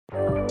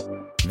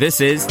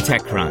This is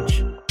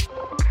TechCrunch.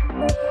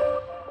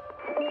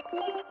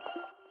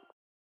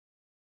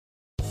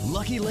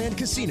 Lucky Land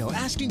Casino,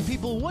 asking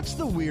people, what's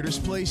the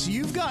weirdest place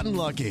you've gotten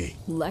lucky?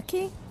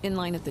 Lucky? In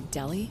line at the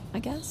deli, I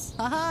guess?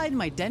 Aha, in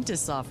my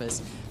dentist's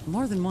office.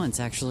 More than once,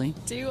 actually.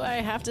 Do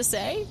I have to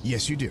say?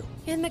 Yes, you do.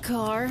 In the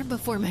car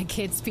before my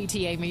kids'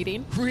 PTA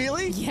meeting.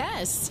 Really?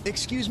 Yes.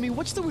 Excuse me,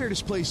 what's the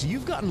weirdest place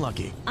you've gotten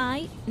lucky?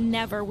 I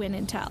never win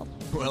and tell.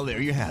 Well,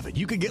 there you have it.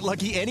 You can get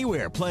lucky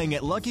anywhere, playing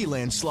at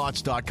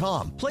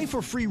LuckyLandSlots.com. Play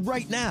for free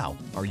right now.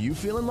 Are you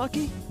feeling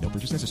lucky? No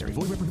purchase necessary.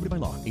 Void where prohibited by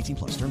law. 18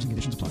 plus. Terms and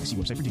conditions apply. See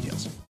website for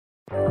details.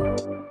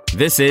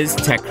 This is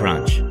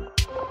TechCrunch.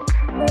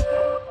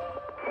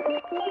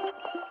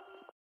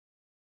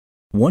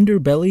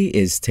 Wonderbelly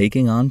is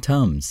taking on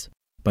Tums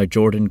by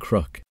Jordan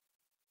Crook.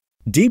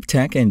 Deep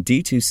tech and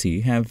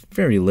D2C have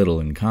very little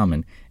in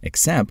common,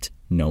 except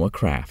Noah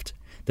Kraft,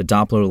 the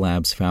Doppler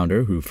Labs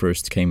founder who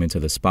first came into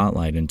the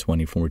spotlight in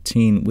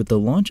 2014 with the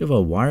launch of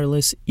a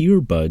wireless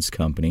earbuds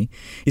company,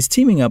 is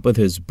teaming up with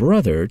his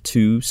brother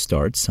to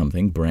start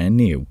something brand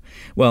new.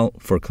 Well,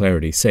 for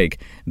clarity's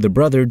sake, the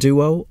brother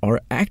duo are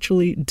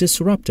actually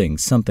disrupting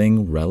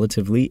something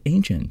relatively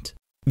ancient.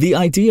 The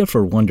idea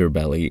for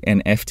Wonderbelly,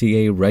 an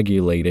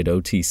FDA-regulated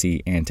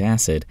OTC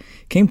antacid,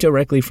 came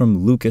directly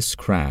from Lucas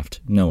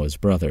Kraft, Noah's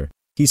brother.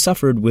 He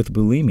suffered with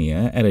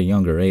bulimia at a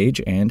younger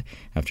age and,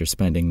 after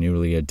spending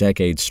nearly a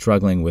decade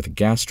struggling with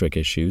gastric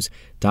issues,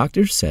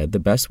 doctors said the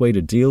best way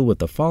to deal with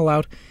the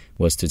fallout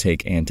was to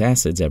take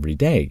antacids every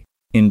day.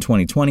 In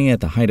 2020,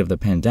 at the height of the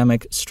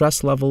pandemic,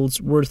 stress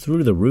levels were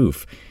through the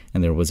roof,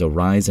 and there was a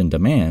rise in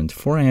demand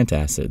for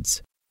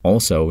antacids.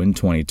 Also in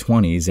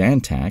 2020,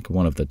 Zantac,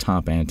 one of the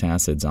top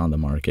antacids on the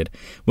market,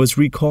 was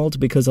recalled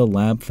because a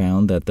lab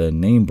found that the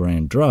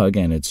name-brand drug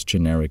and its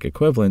generic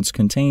equivalents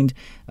contained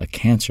a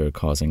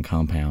cancer-causing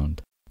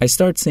compound. I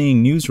start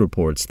seeing news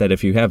reports that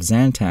if you have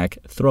Zantac,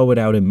 throw it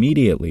out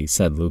immediately,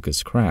 said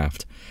Lucas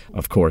Kraft.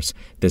 Of course,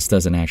 this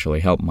doesn't actually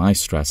help my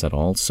stress at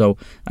all, so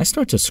I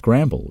start to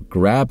scramble,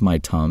 grab my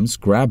Tums,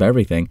 grab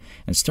everything,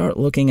 and start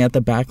looking at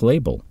the back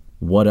label.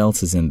 What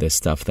else is in this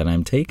stuff that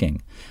I'm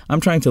taking? I'm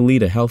trying to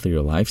lead a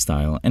healthier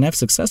lifestyle, and I've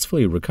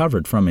successfully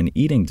recovered from an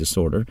eating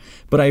disorder,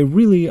 but I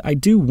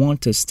do want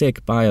to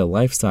stick by a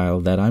lifestyle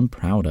that I'm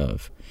proud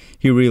of.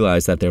 He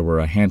realized that there were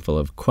a handful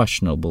of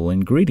questionable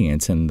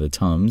ingredients in the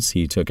Tums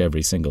he took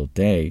every single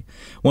day.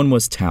 One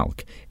was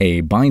talc, a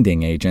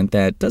binding agent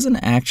that doesn't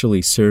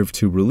actually serve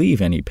to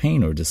relieve any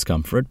pain or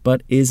discomfort,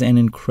 but is an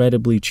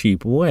incredibly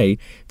cheap way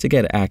to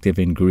get active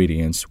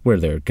ingredients where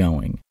they're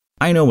going.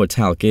 I know what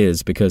talc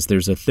is because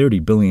there's a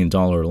 $30 billion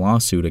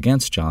lawsuit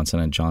against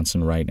Johnson &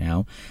 Johnson right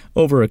now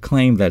over a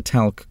claim that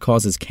talc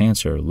causes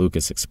cancer,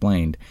 Lucas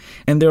explained.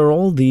 And there are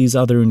all these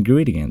other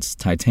ingredients,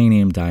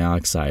 titanium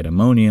dioxide,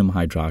 ammonium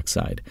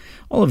hydroxide,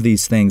 all of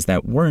these things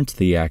that weren't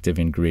the active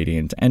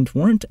ingredient and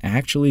weren't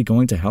actually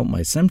going to help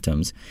my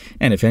symptoms.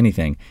 And if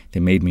anything, they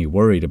made me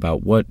worried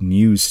about what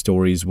news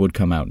stories would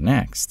come out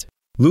next.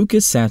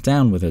 Lucas sat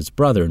down with his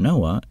brother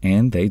Noah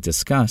and they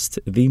discussed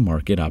the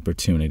market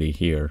opportunity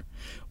here.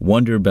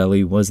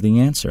 Wonderbelly was the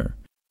answer.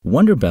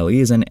 Wonderbelly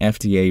is an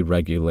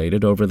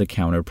FDA-regulated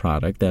over-the-counter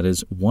product that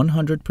is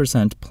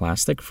 100%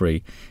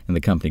 plastic-free, and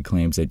the company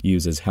claims it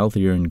uses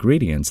healthier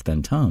ingredients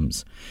than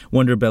Tums.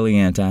 Wonderbelly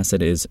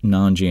antacid is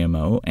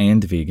non-GMO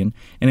and vegan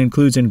and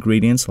includes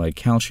ingredients like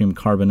calcium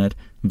carbonate,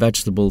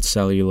 vegetable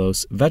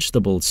cellulose,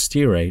 vegetable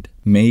stearate,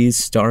 maize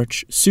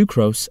starch,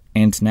 sucrose,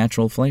 and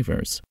natural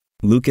flavors.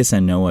 Lucas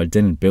and Noah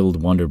didn't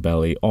build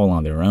Wonderbelly all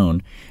on their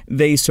own.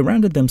 They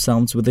surrounded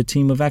themselves with a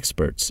team of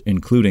experts,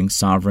 including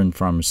Sovereign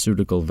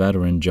pharmaceutical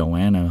veteran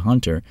Joanna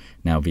Hunter,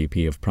 now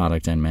VP of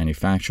Product and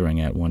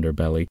Manufacturing at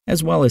Wonderbelly,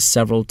 as well as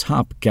several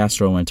top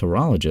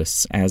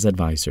gastroenterologists as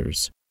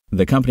advisors.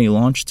 The company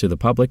launched to the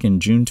public in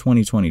June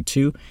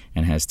 2022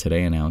 and has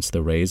today announced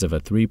the raise of a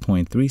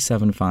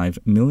 $3.375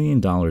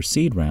 million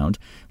seed round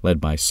led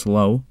by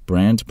Slow,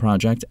 Brand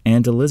Project,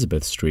 and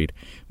Elizabeth Street,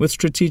 with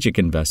strategic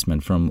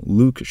investment from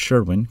Luke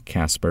Sherwin,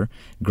 Casper,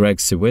 Greg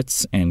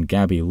Siwitz and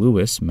Gabby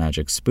Lewis,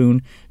 Magic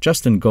Spoon,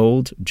 Justin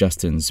Gold,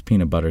 Justin's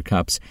Peanut Butter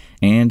Cups,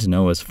 and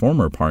Noah's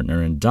former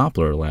partner in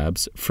Doppler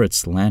Labs,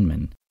 Fritz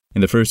Landman.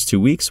 In the first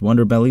 2 weeks,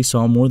 Wonderbelly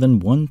saw more than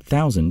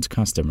 1,000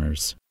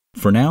 customers.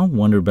 For now,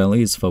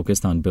 Wonderbelly is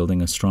focused on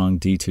building a strong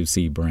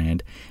D2C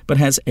brand, but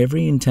has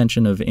every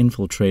intention of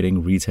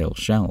infiltrating retail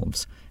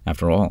shelves.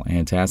 After all,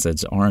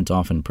 antacids aren't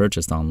often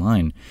purchased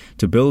online.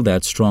 To build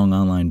that strong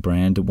online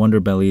brand,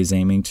 Wonderbelly is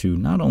aiming to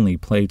not only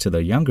play to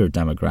the younger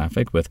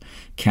demographic with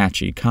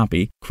catchy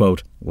copy,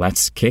 quote,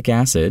 "let's kick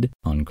acid,"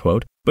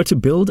 unquote, but to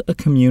build a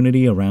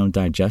community around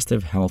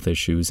digestive health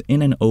issues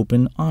in an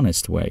open,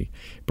 honest way.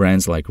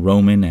 Brands like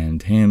Roman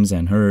and Hims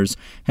and Hers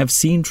have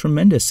seen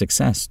tremendous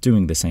success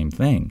doing the same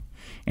thing.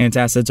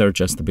 Antacids are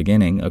just the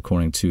beginning,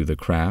 according to the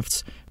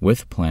Krafts,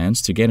 with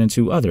plans to get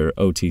into other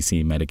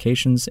OTC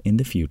medications in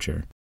the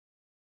future.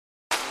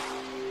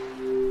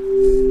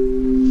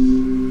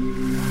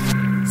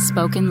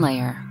 Spoken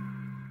Layer.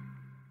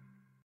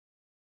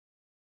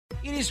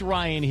 It is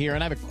Ryan here,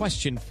 and I have a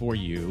question for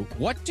you.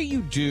 What do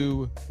you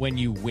do when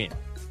you win?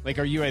 Like,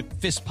 are you a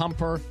fist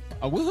pumper,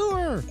 a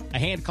woohooer, a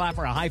hand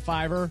clapper, a high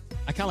fiver?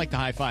 I kind of like the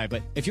high five,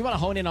 but if you want to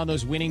hone in on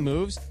those winning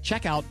moves,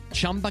 check out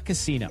Chumba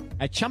Casino.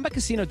 At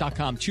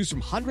ChumbaCasino.com, choose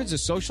from hundreds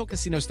of social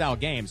casino-style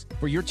games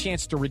for your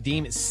chance to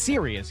redeem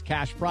serious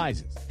cash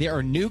prizes. There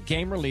are new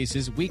game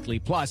releases weekly,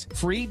 plus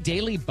free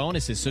daily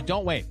bonuses. So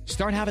don't wait.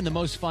 Start having the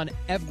most fun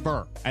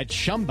ever at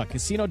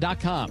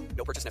ChumbaCasino.com.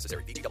 No purchase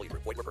necessary. VGW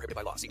Group. Void where prohibited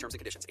by law. See terms and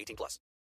conditions. 18+.